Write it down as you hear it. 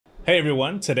Hey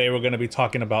everyone, today we're going to be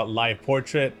talking about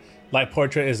LivePortrait.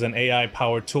 LivePortrait is an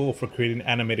AI-powered tool for creating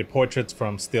animated portraits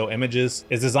from still images.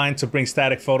 It's designed to bring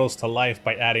static photos to life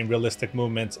by adding realistic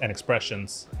movements and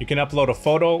expressions. You can upload a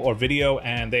photo or video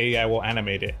and the AI will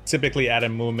animate it, typically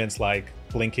adding movements like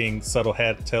blinking, subtle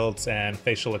head tilts, and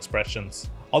facial expressions.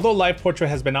 Although LivePortrait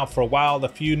has been out for a while, a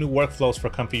few new workflows for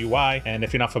ComfyUI, and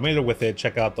if you're not familiar with it,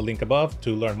 check out the link above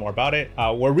to learn more about it.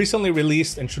 Were recently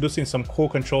released, introducing some cool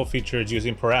control features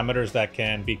using parameters that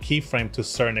can be keyframed to a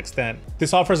certain extent.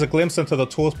 This offers a glimpse into the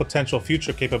tool's potential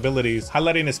future capabilities,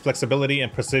 highlighting its flexibility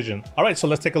and precision. All right, so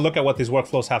let's take a look at what these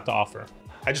workflows have to offer.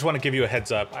 I just want to give you a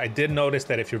heads up. I did notice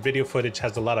that if your video footage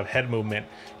has a lot of head movement,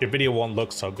 your video won't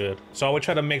look so good. So I would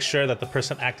try to make sure that the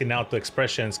person acting out the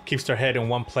expressions keeps their head in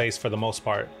one place for the most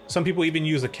part. Some people even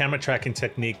use a camera tracking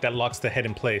technique that locks the head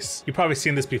in place. You've probably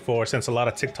seen this before since a lot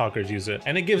of TikTokers use it.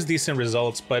 And it gives decent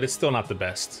results, but it's still not the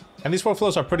best. And these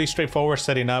workflows are pretty straightforward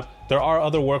setting up. There are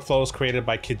other workflows created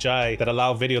by Kijai that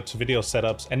allow video-to-video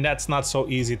setups, and that's not so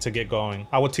easy to get going.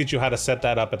 I will teach you how to set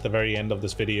that up at the very end of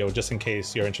this video, just in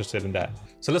case you're interested in that.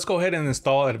 So let's go ahead and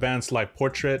install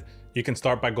AdvancedLivePortrait. You can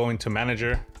start by going to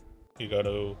Manager. You go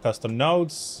to Custom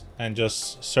Nodes and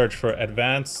just search for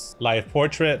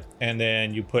AdvancedLivePortrait, and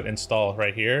then you put install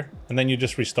right here, and then you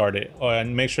just restart it.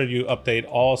 And make sure you update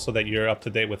all so that you're up to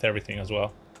date with everything as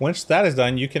well. Once that is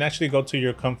done, you can actually go to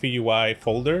your ComfyUI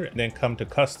folder and then come to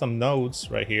Custom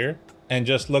Nodes right here and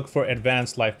just look for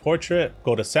AdvancedLivePortrait,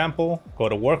 go to Sample, go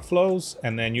to Workflows,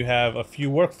 and then you have a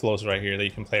few workflows right here that you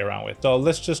can play around with. So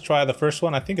let's just try the first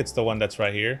one. I think it's the one that's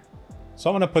right here. So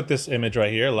I'm gonna put this image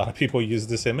right here. A lot of people use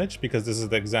this image because this is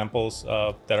the examples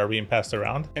that are being passed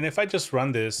around. And if I just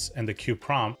run this in the Q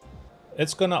prompt,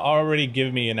 it's gonna already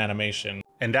give me an animation.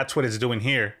 And that's what it's doing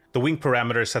here. The wing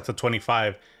parameter is set to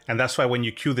 25. And that's why when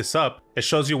you queue this up, it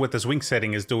shows you what this wing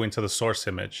setting is doing to the source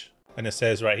image. And it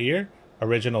says right here,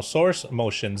 original source,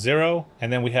 motion 0.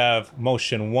 And then we have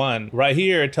motion 1. Right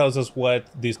here, it tells us what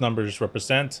these numbers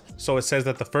represent. So it says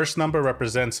that the first number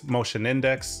represents motion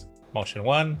index. Motion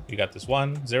 1, you got this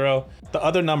 1, 0. The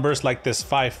other numbers like this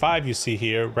 5, 5 you see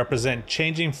here represent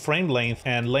changing frame length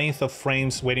and length of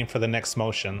frames waiting for the next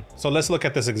motion. So let's look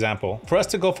at this example. For us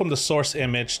to go from the source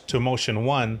image to motion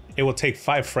 1, it will take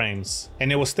 5 frames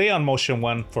and it will stay on motion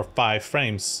 1 for 5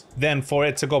 frames. Then for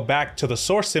it to go back to the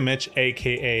source image,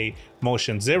 aka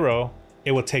motion 0,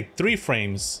 it will take 3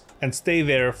 frames and stay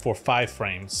there for 5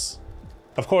 frames.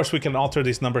 Of course, we can alter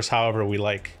these numbers however we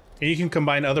like. And you can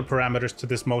combine other parameters to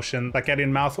this motion, like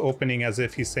adding mouth opening as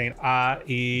if he's saying ah,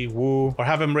 ee, woo, or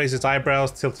have him raise his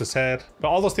eyebrows, tilt his head. But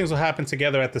all those things will happen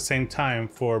together at the same time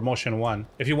for motion 1.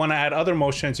 If you want to add other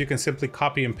motions, you can simply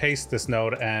copy and paste this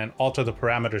node and alter the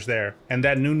parameters there. And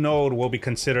that new node will be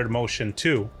considered motion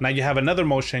 2. Now you have another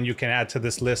motion you can add to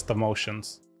this list of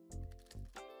motions.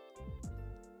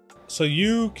 So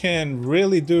you can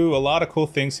really do a lot of cool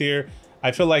things here.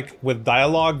 I feel like with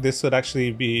dialogue, this would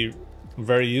actually be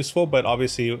very useful, but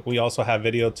obviously we also have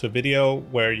video to video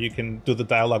where you can do the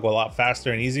dialogue a lot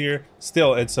faster and easier.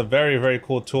 Still, it's a very, very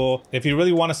cool tool. If you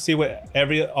really want to see what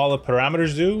all the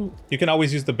parameters do, you can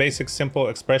always use the basic simple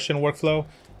expression workflow,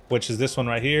 which is this one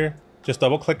right here. Just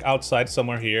double click outside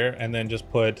somewhere here and then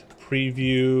just put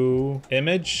preview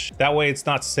image. That way it's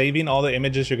not saving all the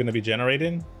images you're going to be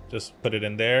generating. Just put it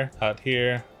in there, out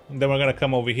here. Then we're gonna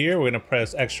come over here, we're gonna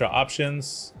press extra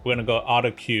options. We're gonna go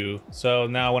auto queue. So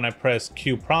now when I press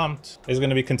queue prompt, it's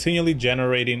gonna be continually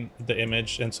generating the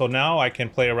image. And so now I can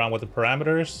play around with the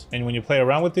parameters. And when you play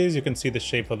around with these, you can see the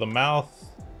shape of the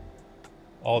mouth,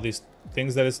 all these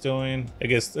things that it's doing.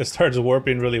 It starts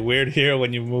warping really weird here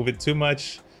when you move it too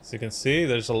much. As you can see,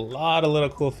 there's a lot of little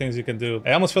cool things you can do.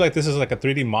 I almost feel like this is like a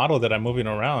 3D model that I'm moving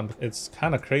around. It's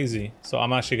kind of crazy. So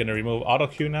I'm actually going to remove auto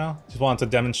queue now. Just wanted to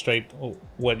demonstrate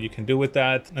what you can do with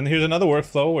that. And here's another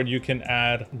workflow where you can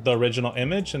add the original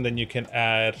image and then you can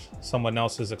add someone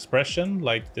else's expression,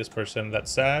 like this person that's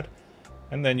sad.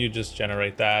 And then you just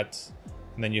generate that.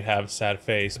 And then you have sad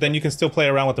face. Then you can still play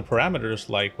around with the parameters,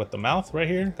 like with the mouth right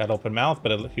here. Got open mouth,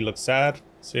 but he looks sad.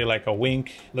 Say like a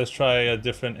wink. Let's try a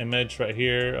different image right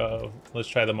here. Let's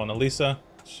try the Mona Lisa.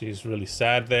 She's really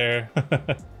sad there.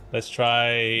 Let's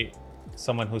try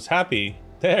someone who's happy.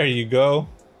 There you go.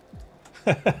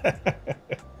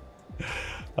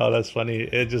 Oh, that's funny.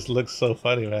 It just looks so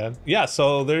funny, man. Yeah,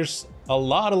 so there's a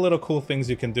lot of little cool things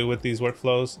you can do with these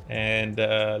workflows. And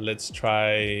let's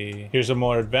try, here's a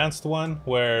more advanced one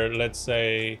where let's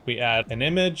say we add an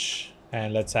image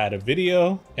And let's add a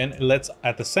video, and let's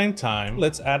at the same time,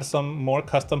 let's add some more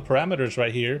custom parameters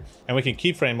right here, and we can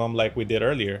keyframe them like we did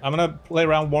earlier. I'm gonna play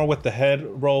around more with the head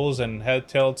rolls and head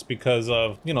tilts because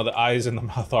of, you know, the eyes and the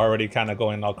mouth are already kind of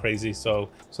going all crazy. So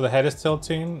the head is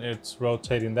tilting, it's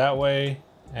rotating that way,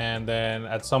 and then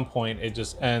at some point it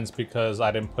just ends because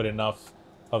I didn't put enough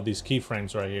of these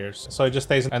keyframes right here. So it just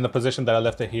stays in the position that I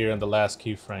left it here in the last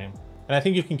keyframe. And I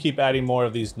think you can keep adding more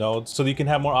of these nodes so that you can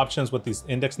have more options with these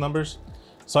index numbers.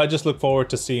 So I just look forward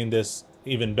to seeing this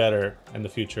even better in the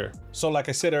future. So like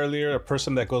I said earlier, a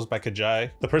person that goes by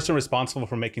Kajai, the person responsible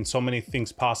for making so many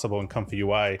things possible in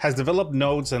ComfyUI, has developed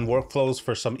nodes and workflows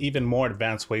for some even more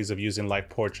advanced ways of using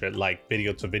LivePortrait, like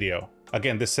video to video.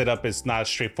 Again, this setup is not as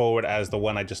straightforward as the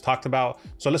one I just talked about.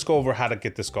 So let's go over how to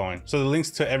get this going. So the links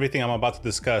to everything I'm about to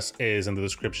discuss is in the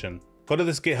description. Go to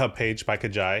this GitHub page by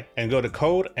Kajai and go to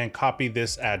code and copy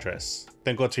this address.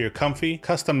 Then go to your Comfy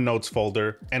custom nodes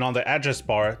folder, and on the address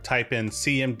bar, type in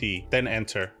CMD, then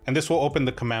enter. And this will open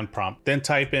the command prompt. Then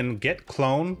type in git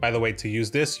clone. By the way, to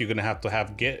use this, you're gonna have to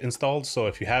have git installed. So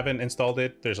if you haven't installed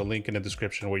it, there's a link in the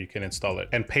description where you can install it.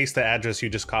 And paste the address you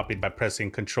just copied by pressing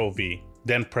Ctrl V.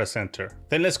 Then press enter.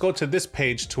 Then let's go to this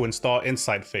page to install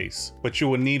InsightFace, which you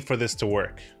will need for this to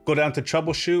work. Go down to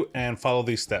troubleshoot and follow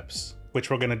these steps, which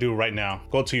we're gonna do right now.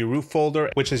 Go to your root folder,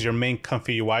 which is your main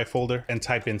ComfyUI folder, and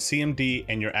type in CMD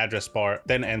in your address bar,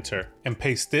 then enter. And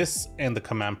paste this in the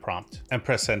command prompt and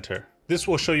press enter. This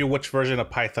will show you which version of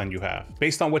Python you have.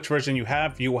 Based on which version you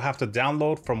have, you will have to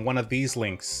download from one of these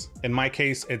links. In my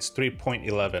case, it's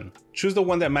 3.11. Choose the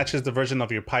one that matches the version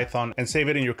of your Python and save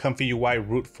it in your ComfyUI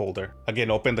root folder. Again,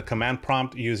 open the command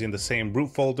prompt using the same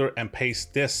root folder and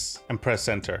paste this and press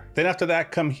enter. Then after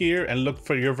that, come here and look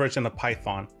for your version of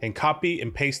Python and copy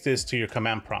and paste this to your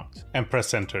command prompt and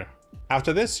press enter.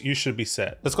 After this, you should be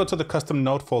set. Let's go to the custom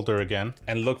node folder again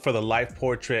and look for the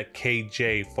LivePortrait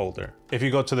KJ folder. If you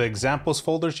go to the examples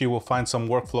folders, you will find some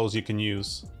workflows you can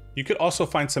use. You could also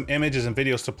find some images and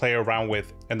videos to play around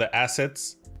with in the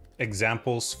assets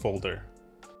examples folder.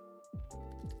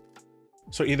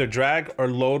 So either drag or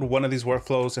load one of these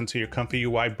workflows into your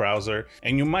ComfyUI browser,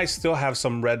 and you might still have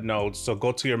some red nodes. So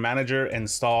go to your manager,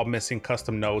 install missing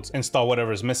custom nodes, install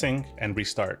whatever is missing, and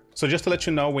restart. So just to let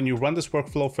you know, when you run this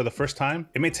workflow for the first time,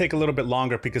 it may take a little bit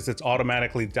longer because it's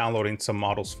automatically downloading some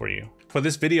models for you. For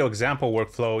this video example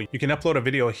workflow, you can upload a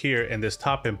video here in this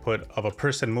top input of a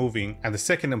person moving, and the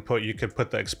second input, you could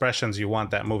put the expressions you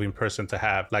want that moving person to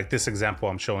have, like this example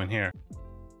I'm showing here.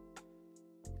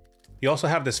 You also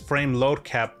have this frame load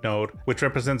cap node, which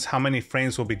represents how many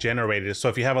frames will be generated. So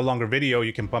if you have a longer video,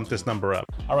 you can bump this number up.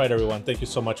 All right, everyone. Thank you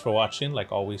so much for watching.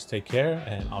 Like always, take care,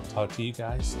 and I'll talk to you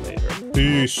guys later.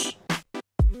 Peace.